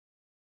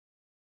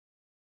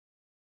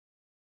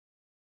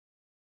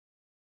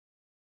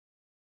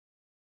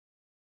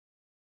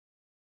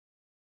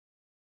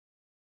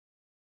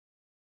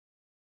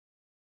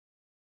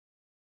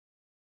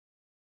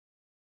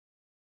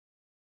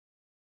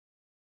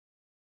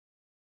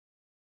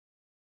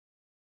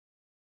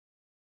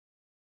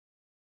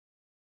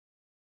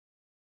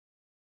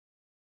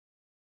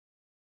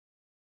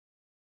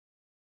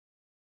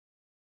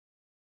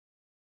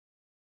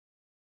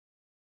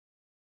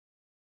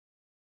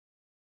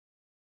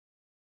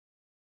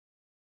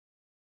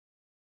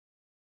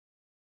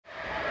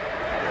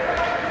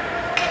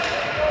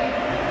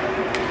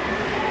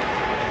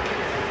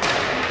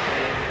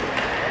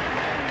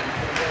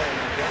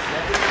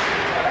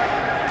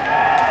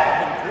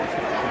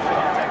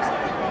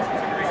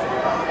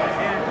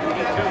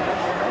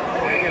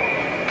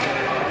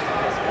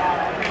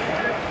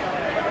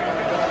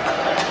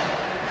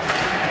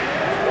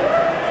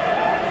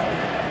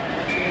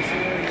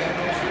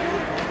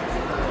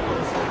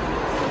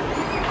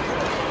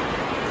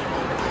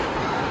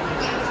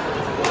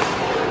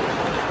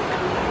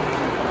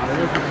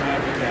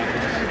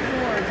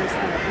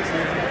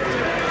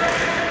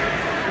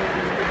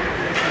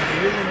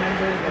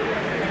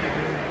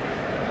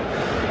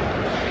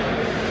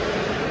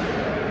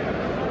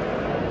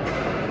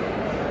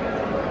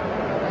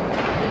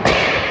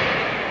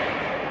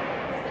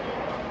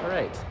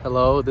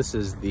Hello, this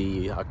is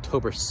the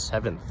October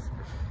 7th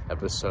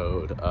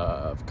episode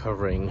of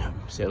covering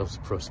Seattle's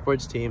pro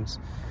sports teams.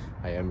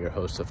 I am your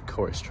host, of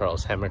course,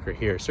 Charles Hamaker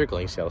here,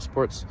 circling Seattle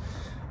sports.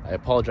 I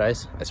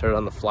apologize, I started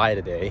on the fly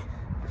today.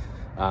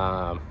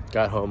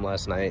 Got home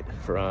last night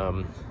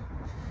from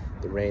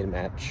the rain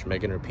match,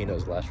 Megan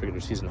Rapinoe's last regular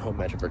season home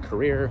match of her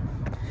career.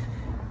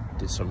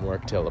 Did some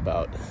work till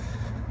about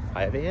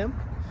 5 a.m.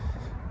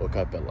 Woke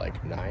up at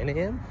like 9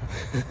 a.m.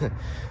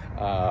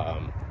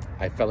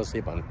 I fell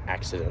asleep on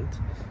accident.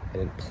 I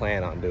didn't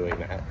plan on doing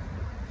that.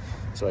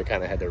 So I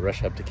kind of had to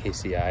rush up to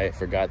KCI. I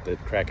forgot that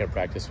Kraken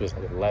practice was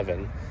at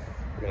 11.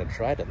 We're gonna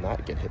try to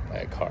not get hit by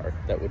a car.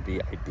 That would be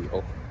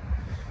ideal.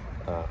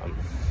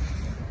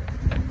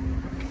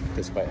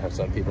 Despite how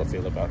some people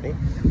feel about me.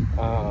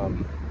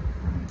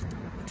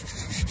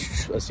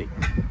 Let's see.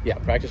 Yeah,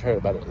 practice started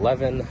about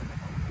 11.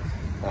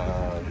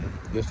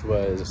 This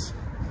was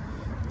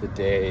the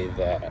day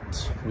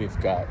that we've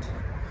got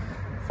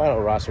final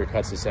roster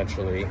cuts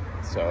essentially.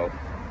 So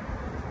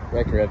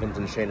Riker Evans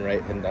and Shane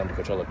Wright heading down to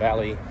Coachella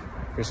Valley.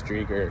 Chris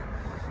Drieger,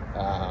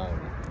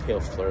 Cale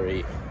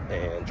Fleury,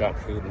 and John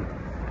Hayden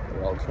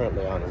are all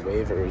currently on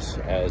waivers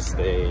as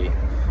they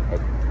are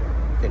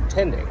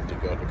intending to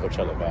go to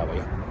Coachella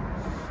Valley.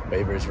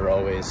 Waivers are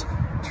always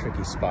a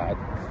tricky spot,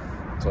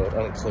 so it's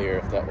unclear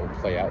if that will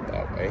play out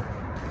that way.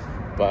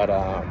 But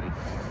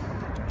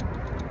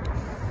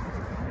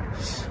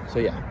so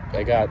yeah,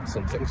 I got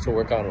some things to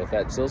work on with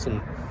that. Still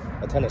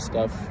a ton of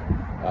stuff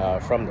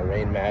from the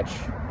rain match,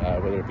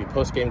 whether it be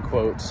post-game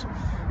quotes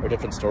or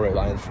different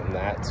storylines from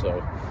that.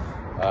 So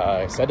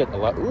I said it a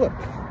lot. Ooh,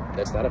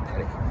 that's not a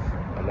penny.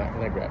 I'm not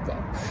gonna grab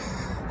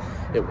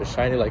that. It was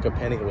shiny like a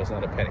penny. It was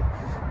not a penny.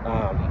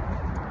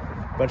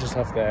 Bunch of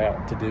stuff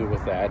to do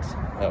with that.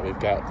 We've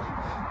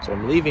got, so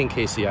I'm leaving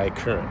KCI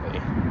currently.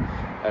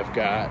 I've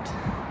got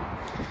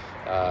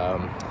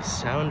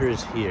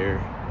Sounders here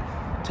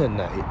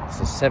tonight. It's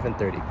a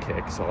 7:30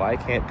 kick, so I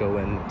can't go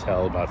in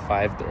until about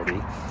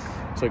 5:30.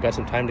 So I got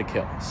some time to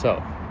kill. So,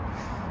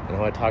 I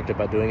know I talked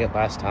about doing it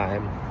last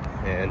time,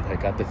 and I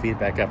got the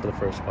feedback after the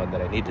first one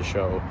that I need to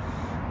show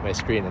my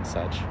screen and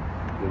such.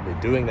 We'll be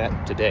doing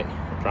that today,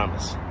 I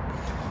promise.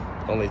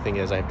 The only thing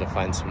is I have to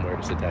find somewhere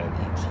to sit down and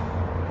eat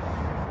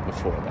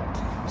before that.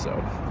 So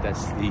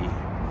that's the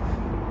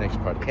next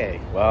part. Okay,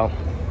 well,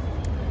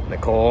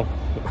 Nicole,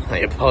 I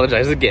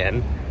apologize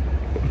again.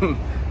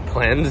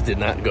 Plans did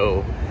not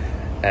go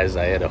as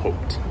I had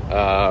hoped.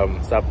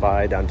 Stopped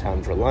by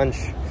downtown for lunch.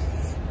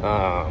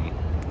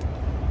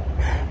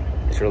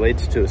 It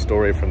relates to a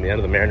story from the end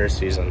of the Mariners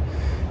season.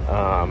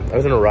 I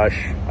was in a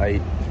rush.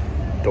 I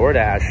door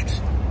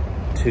dashed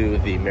to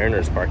the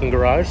Mariners parking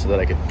garage so that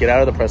I could get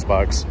out of the press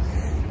box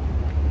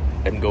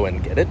and go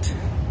and get it.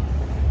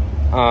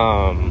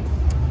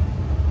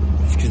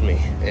 Excuse me.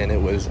 And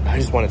I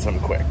just wanted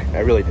something quick. I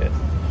really did.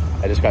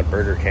 I just got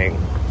Burger King.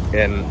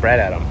 And Brad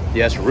Adam,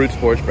 yes, Root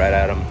Sports Brad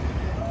Adam.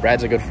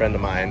 Brad's a good friend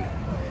of mine.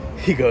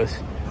 He goes,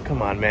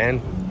 come on,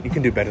 man, you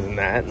can do better than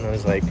that. And I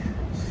was like,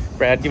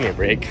 Brad, give me a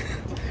break.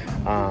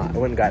 I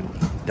went and got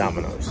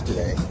Domino's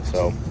today,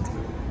 so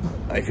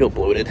I feel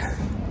bloated,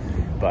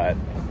 but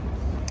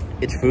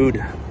it's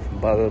food.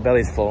 But the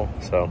belly's full,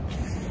 so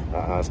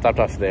stopped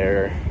off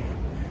there.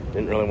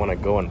 Didn't really want to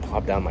go and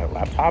plop down my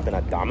laptop in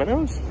a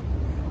Domino's,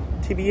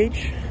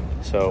 TBH.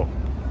 So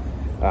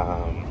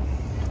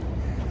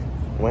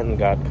went and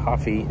got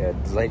coffee at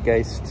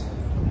Zeitgeist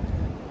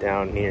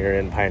down here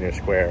in Pioneer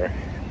Square,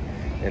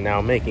 and now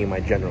making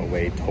my general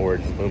way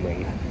towards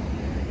Lumen,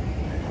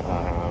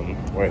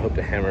 where I hope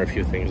to hammer a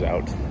few things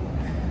out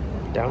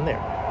down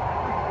there.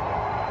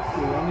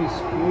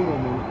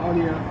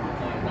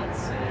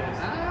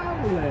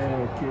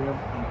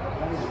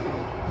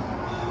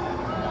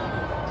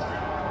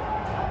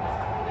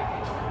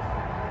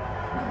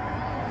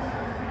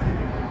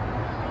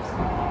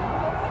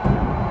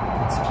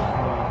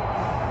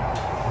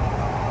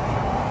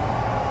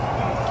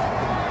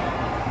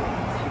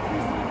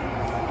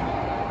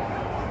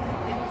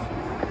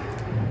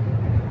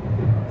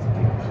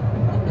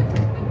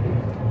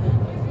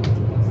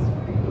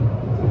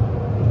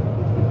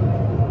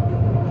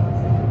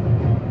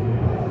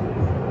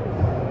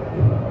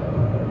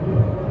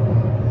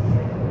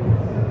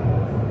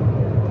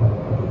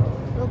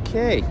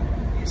 Okay,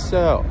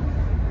 so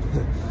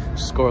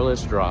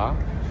scoreless draw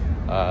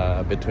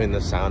between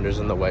the Sounders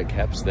and the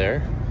Whitecaps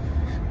there.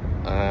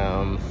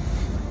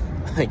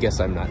 I guess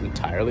I'm not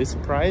entirely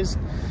surprised.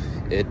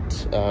 It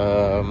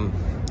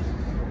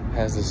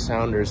has the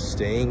Sounders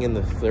staying in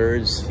the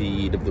 3rd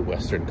seed of the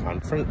Western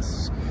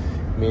Conference,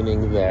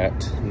 meaning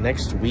that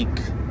next week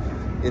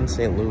in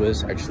St.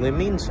 Louis actually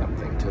means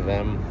something to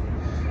them.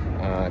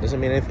 It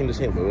doesn't mean anything to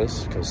St.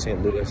 Louis because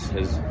St. Louis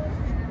has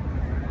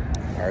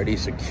already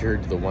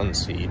secured the 1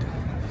 seed.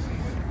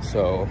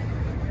 So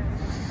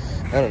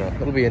I don't know,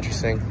 it'll be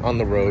interesting on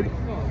the road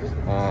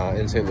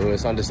in St.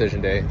 Louis on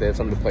decision day. They have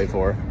something to play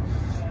for.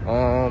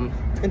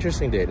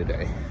 Interesting day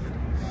today.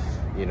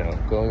 You know,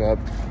 going up,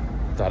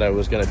 thought I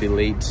was gonna be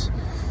late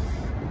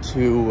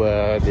to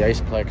the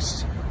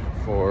Iceplex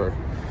for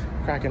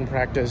Kraken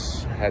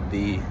practice, had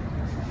the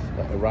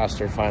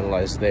roster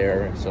finalized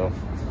there, so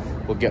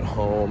we'll get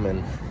home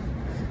and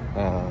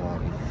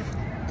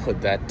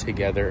put that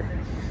together.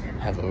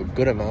 Have a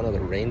good amount of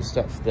the rain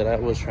stuff that I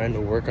was trying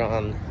to work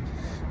on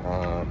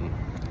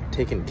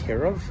taken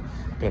care of.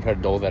 I'm gonna try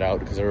to dole that out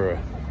because there were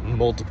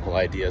multiple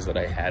ideas that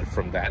I had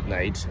from that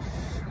night.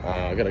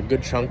 I got a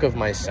good chunk of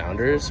my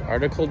Sounders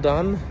article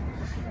done,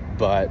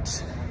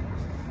 but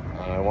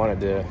I wanted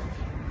to,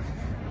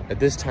 at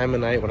this time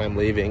of night when I'm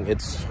leaving,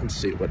 let's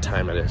see what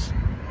time it is.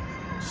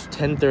 It's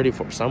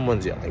 10:34.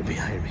 Someone's yelling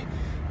behind me.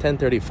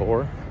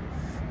 10:34.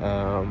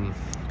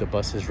 The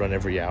buses run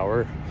every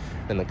hour,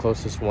 and the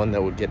closest one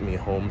that would get me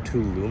home to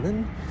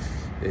Lumen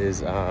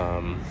is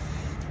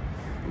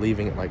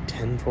leaving at like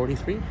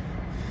 10:43.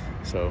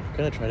 So I'm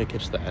gonna try to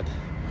catch that.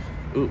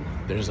 Ooh,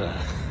 there's a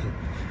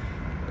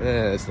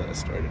it's not a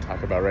story to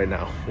talk about right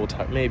now. We'll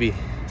talk maybe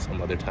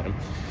some other time.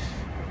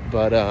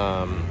 But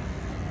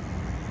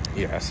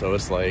yeah, so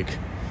it's like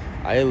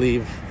I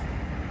leave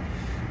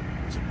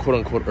quote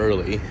unquote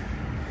early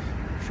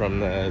from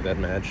that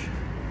match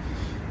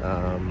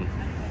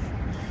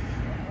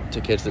to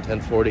catch the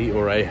 10:40,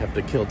 or I have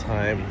to kill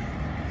time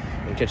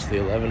and catch the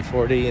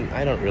 11:40, and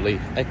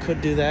I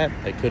could do that.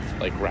 I could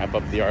like wrap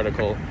up the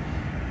article.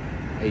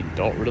 I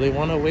don't really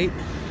want to wait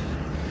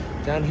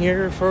down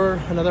here for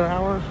another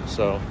hour,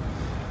 so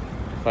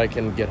if I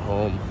can get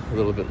home a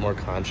little bit more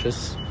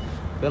conscious,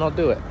 then I'll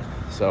do it.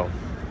 So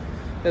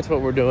that's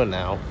what we're doing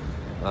now.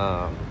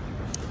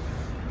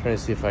 Trying to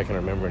see if I can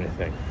remember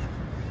anything.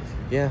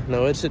 Yeah,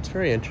 no, it's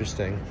very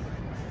interesting.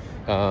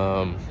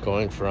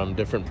 Going from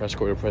different press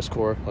corps to press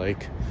corps,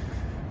 like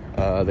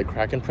the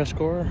Kraken press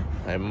corps,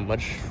 I'm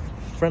much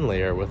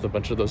friendlier with a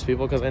bunch of those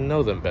people because I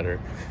know them better.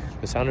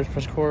 The Sounders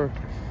press corps,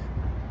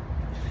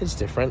 it's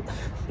different.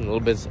 A little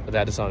bit of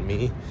that is on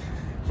me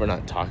for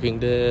not talking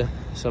to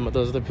some of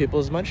those other people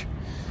as much,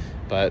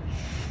 but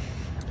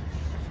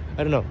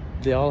I don't know.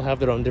 They all have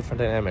their own different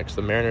dynamics.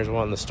 The Mariners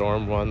won, the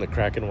Storm won, the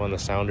Kraken won, the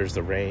Sounders,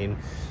 the Rain,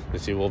 the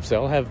Seawolves. They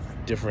all have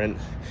different,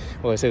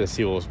 well, I say the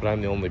Seawolves, but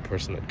I'm the only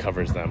person that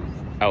covers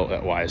them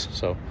outlet-wise.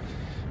 So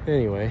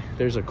anyway,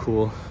 there's a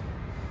cool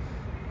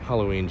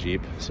Halloween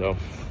Jeep. So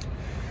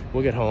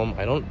we'll get home.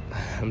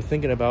 I'm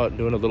thinking about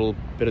doing a little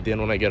bit at the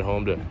end when I get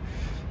home to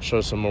show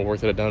some more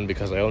work that I've done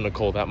because I owe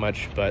Nicole that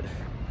much, but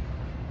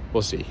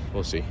we'll see.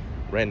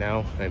 Right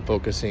now, I'm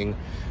focusing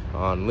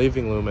on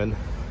leaving Lumen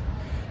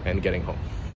and getting home.